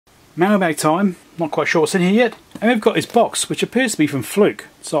Mailbag time. Not quite sure what's in here yet. And we've got this box, which appears to be from Fluke.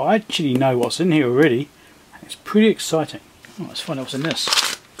 So I actually know what's in here already. It's pretty exciting. Oh, let's find out what's in this,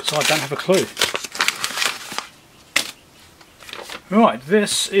 because I don't have a clue. Right,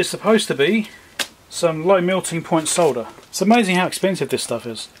 this is supposed to be some low melting point solder. It's amazing how expensive this stuff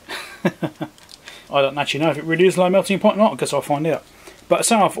is. I don't actually know if it really is low melting point or not. I guess I'll find out. But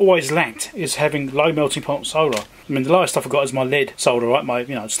something I've always lacked is having low melting point solder. I mean, the lowest stuff I've got is my lead solder, right?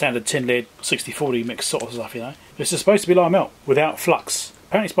 My standard tin lead 60-40 mix sort of stuff, This is supposed to be low melt without flux.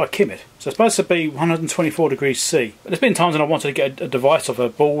 Apparently it's by Keysight. So it's supposed to be 124 degrees C. But there's been times when I wanted to get a device off a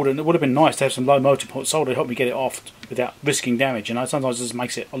board, and it would have been nice to have some low melting point solder to help me get it off without risking damage. Sometimes it just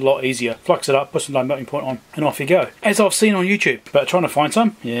makes it a lot easier. Flux it up, put some low melting point on, and off you go. As I've seen on YouTube. But trying to find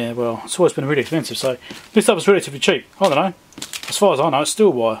some, yeah, well, it's always been really expensive. So this stuff is relatively cheap. I don't know. As far as I know, it's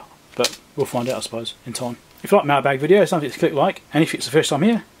still wire. But we'll find out, I suppose, in time. If you like Mailbag videos, don't forget to click like. And if it's the first time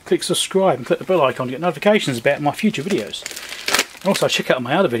here, click subscribe and click the bell icon to get notifications about my future videos. And also check out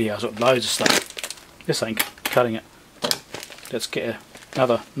my other videos, I've got loads of stuff. This ain't cutting it. Let's get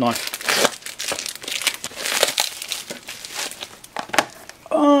another knife.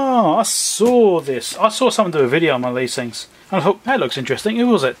 Oh, I saw this. I saw someone do a video on one of these things. And I thought, that looks interesting. Who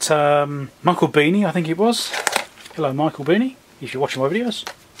was it? Michael Beanie, I think it was. Hello Michael Beanie, if you're watching my videos.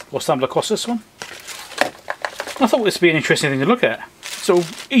 Or stumbled across this one. I thought this would be an interesting thing to look at. So,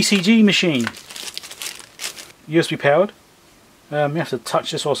 ECG machine. USB powered. You have to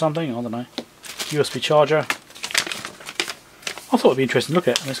touch this or something, I don't know. USB charger. I thought it would be interesting to look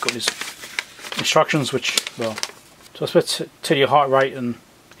at. And it's got these instructions which, well, so I suppose to tell you your heart rate and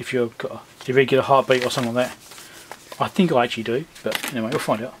if you've got a irregular heartbeat or something like that. I think I actually do, but anyway, we'll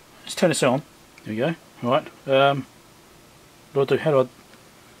find out. Let's turn this on. There we go. Alright. What do I do? How do I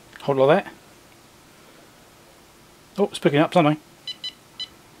hold it like that? Oh, it's picking up something.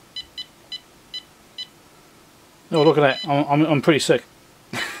 Oh, look at that! I'm pretty sick.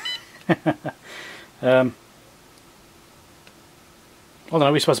 I don't know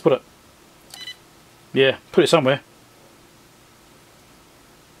where we're supposed to put it. Yeah, put it somewhere.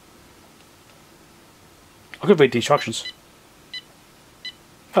 I could read the instructions.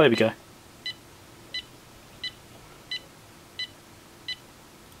 Oh, there we go.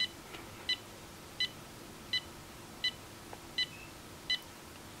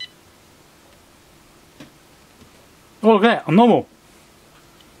 Oh, look at that, I'm normal.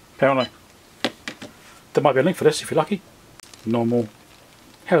 Apparently. There might be a link for this if you're lucky. Normal.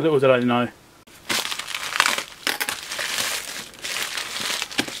 How little did I know.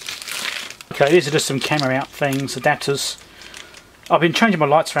 Okay, these are just some camera out things, adapters. I've been changing my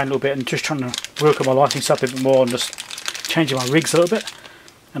lights around a little bit and just trying to work on my lighting stuff a bit more and just changing my rigs a little bit.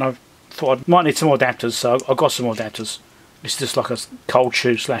 And I thought I might need some more adapters, so I've got some more adapters. This is just like a cold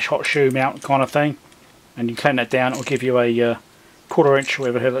shoe / hot shoe mount kind of thing. And you clamp that down, it'll give you a 1/4 inch,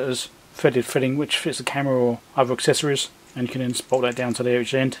 whatever the hell it is, threaded fitting which fits the camera or other accessories, and you can then bolt that down to the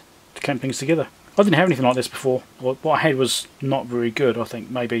each end to clamp things together. I didn't have anything like this before. What I had was not very good. I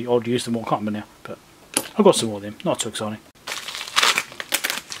think maybe I'd use them more, I can't remember now, but I've got some more of them, not too exciting.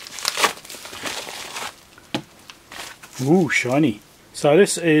 Ooh, shiny. So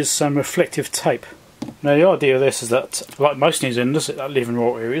this is some reflective tape. Now the idea of this is that, like most New Zealanders that live in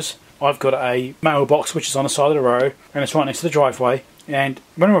rural areas, I've got a mailbox which is on the side of the road and it's right next to the driveway, and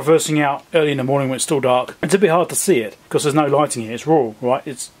when I'm reversing out early in the morning when it's still dark, it's a bit hard to see it because there's no lighting here, it's rural, right,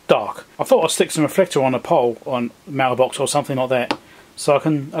 it's dark. I thought I'd stick some reflector on a pole on the mailbox or something like that so I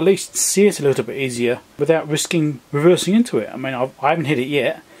can at least see it a little bit easier without risking reversing into it. I mean, I haven't hit it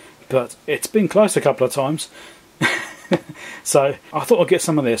yet, but it's been close a couple of times. So I thought I'd get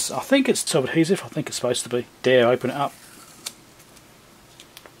some of this. I think it's top adhesive, I think it's supposed to be. Dare open it up.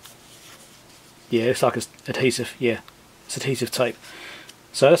 Yeah, it's like it's adhesive, yeah. It's adhesive tape.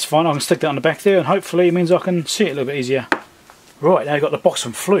 So that's fine, I can stick that on the back there and hopefully it means I can see it a little bit easier. Right, now I've got the box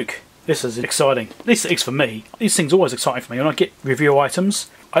from Fluke. This is exciting. At least it is for me. These things are always exciting for me. When I get review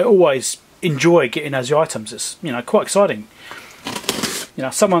items, I always enjoy getting those items. It's, quite exciting.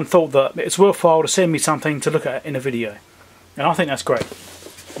 Someone thought that it's worthwhile to send me something to look at in a video. And I think that's great.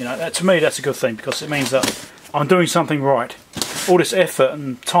 To me that's a good thing because it means that I'm doing something right. All this effort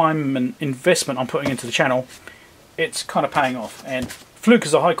and time and investment I'm putting into the channel, it's kind of paying off. And Fluke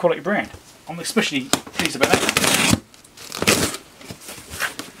is a high quality brand. I'm especially pleased about that.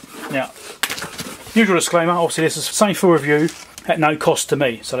 Now, usual disclaimer, obviously this is something for review at no cost to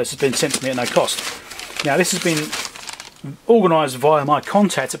me. So this has been sent to me at no cost. Now this has been organised via my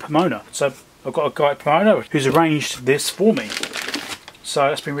contact at Pomona. So I've got a guy at Pomona who's arranged this for me. So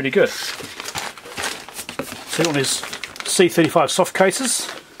that's been really good. So on his C35 soft cases,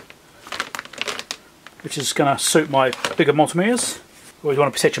 which is going to suit my bigger multimeters. Always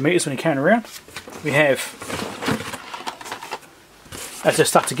want to protect your meters when you're carrying around. We have, as they're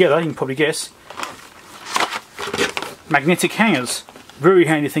stuck together, you can probably guess, magnetic hangers. Very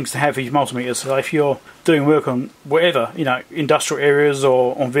handy things to have for your multimeters. So if you're doing work on whatever, you know, industrial areas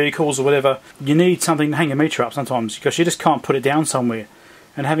or on vehicles or whatever, you need something to hang your meter up sometimes because you just can't put it down somewhere.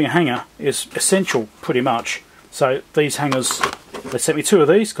 And having a hanger is essential pretty much. So these hangers, they sent me 2 of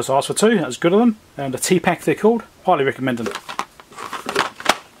these because I asked for 2, that was good of them. And the T-Pack they're called, highly recommend them.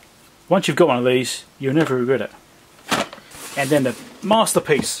 Once you've got one of these, you'll never regret it. And then the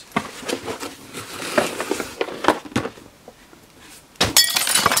masterpiece.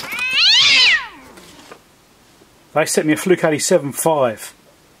 They sent me a Fluke 87.5.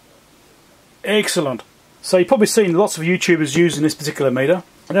 Excellent. So you've probably seen lots of YouTubers using this particular meter,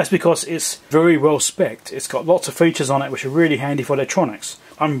 and that's because it's very well spec'd. It's got lots of features on it which are really handy for electronics.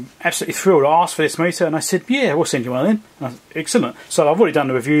 I'm absolutely thrilled. I asked for this meter and I said, yeah, we'll send you one then. Excellent. So I've already done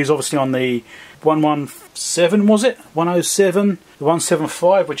the reviews obviously on the 117, was it? 107, the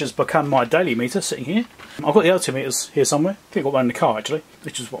 175, which has become my daily meter sitting here. I've got the other 2 meters here somewhere. I think I've got one in the car actually,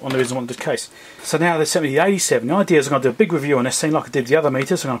 which is one of the reasons I wanted this case. So now they sent me the 87. The idea is I'm going to do a big review on this thing like I did the other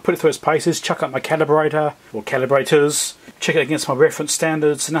meters. I'm going to put it through its paces, chuck up my calibrator or calibrators, check it against my reference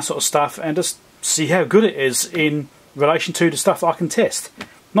standards and that sort of stuff, and just see how good it is in relation to the stuff that I can test.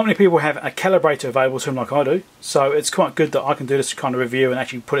 Not many people have a calibrator available to them like I do, so it's quite good that I can do this kind of review and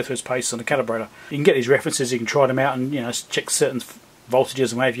actually put it through its paces on the calibrator. You can get these references, you can try them out and, you know, check certain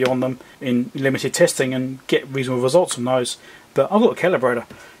voltages and what have you on them in limited testing and get reasonable results from those. But I've got a calibrator.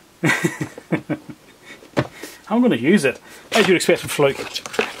 I'm going to use it, as you'd expect from Fluke.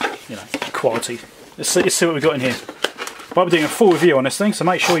 You know, quality. Let's see what we've got in here. I'll be doing a full review on this thing, so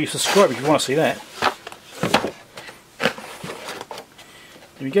make sure you subscribe if you want to see that.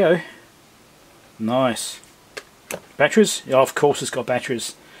 There we go. Nice. Batteries? Yeah, of course it's got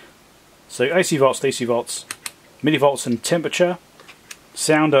batteries. So AC volts, DC volts, millivolts and temperature,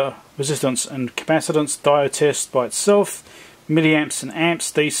 sounder, resistance and capacitance, diode test by itself, milliamps and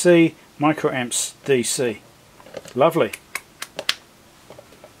amps DC, microamps DC. Lovely.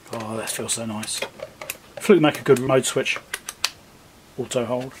 Oh, that feels so nice. Fluke make a good mode switch. Auto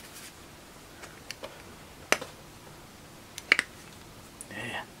hold.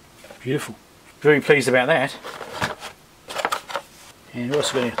 Beautiful. Very pleased about that. And we're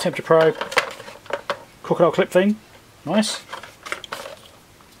also getting a temperature probe, crocodile clip thing, nice.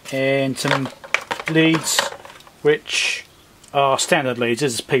 And some leads, which are standard leads.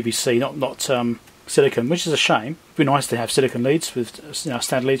 This is PVC, not silicon, which is a shame. It'd be nice to have silicon leads with, you know,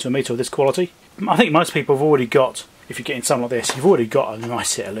 standard leads with a meter of this quality. I think most people have already got, if you're getting something like this, you've already got a nice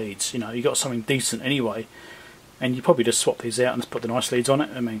set of leads. You know, you've got something decent anyway. And you probably just swap these out and just put the nice leads on it.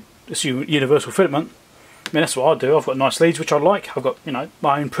 I mean, it's universal filament. I mean, that's what I do. I've got nice leads which I like. I've got, you know,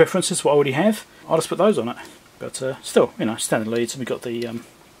 my own preferences, what I already have. I'll just put those on it. But still, you know, standard leads. And we've got the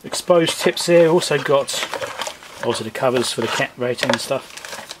exposed tips there. Also got, also the covers for the cat rating and stuff.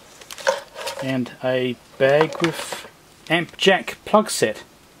 And a bag with amp jack plug set.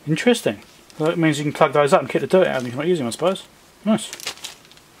 Interesting. Well, that means you can plug those up and get the dirt out of them if you're not using them, I suppose. Nice.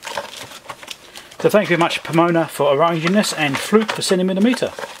 So thank you very much Pomona for arranging this, and Fluke for sending me the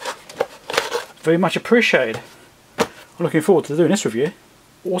meter. Very much appreciated. I'm looking forward to doing this review.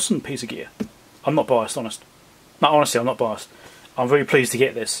 Awesome piece of gear. I'm not biased, honest. No, honestly, I'm not biased. I'm very pleased to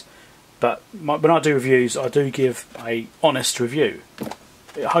get this. But when I do reviews, I do give a honest review.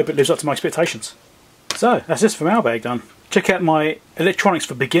 I hope it lives up to my expectations. So, that's this for Mailbag done. Check out my Electronics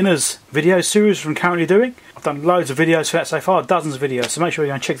for Beginners video series I'm currently doing. I've done loads of videos for that so far, dozens of videos, so make sure you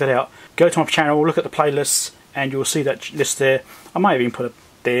go and check that out. Go to my channel, look at the playlists, and you'll see that list there. I may have even put it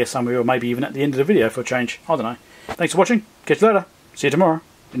there somewhere, or maybe even at the end of the video for a change. I don't know. Thanks for watching. Catch you later. See you tomorrow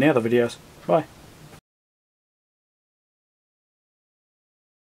in the other videos. Bye.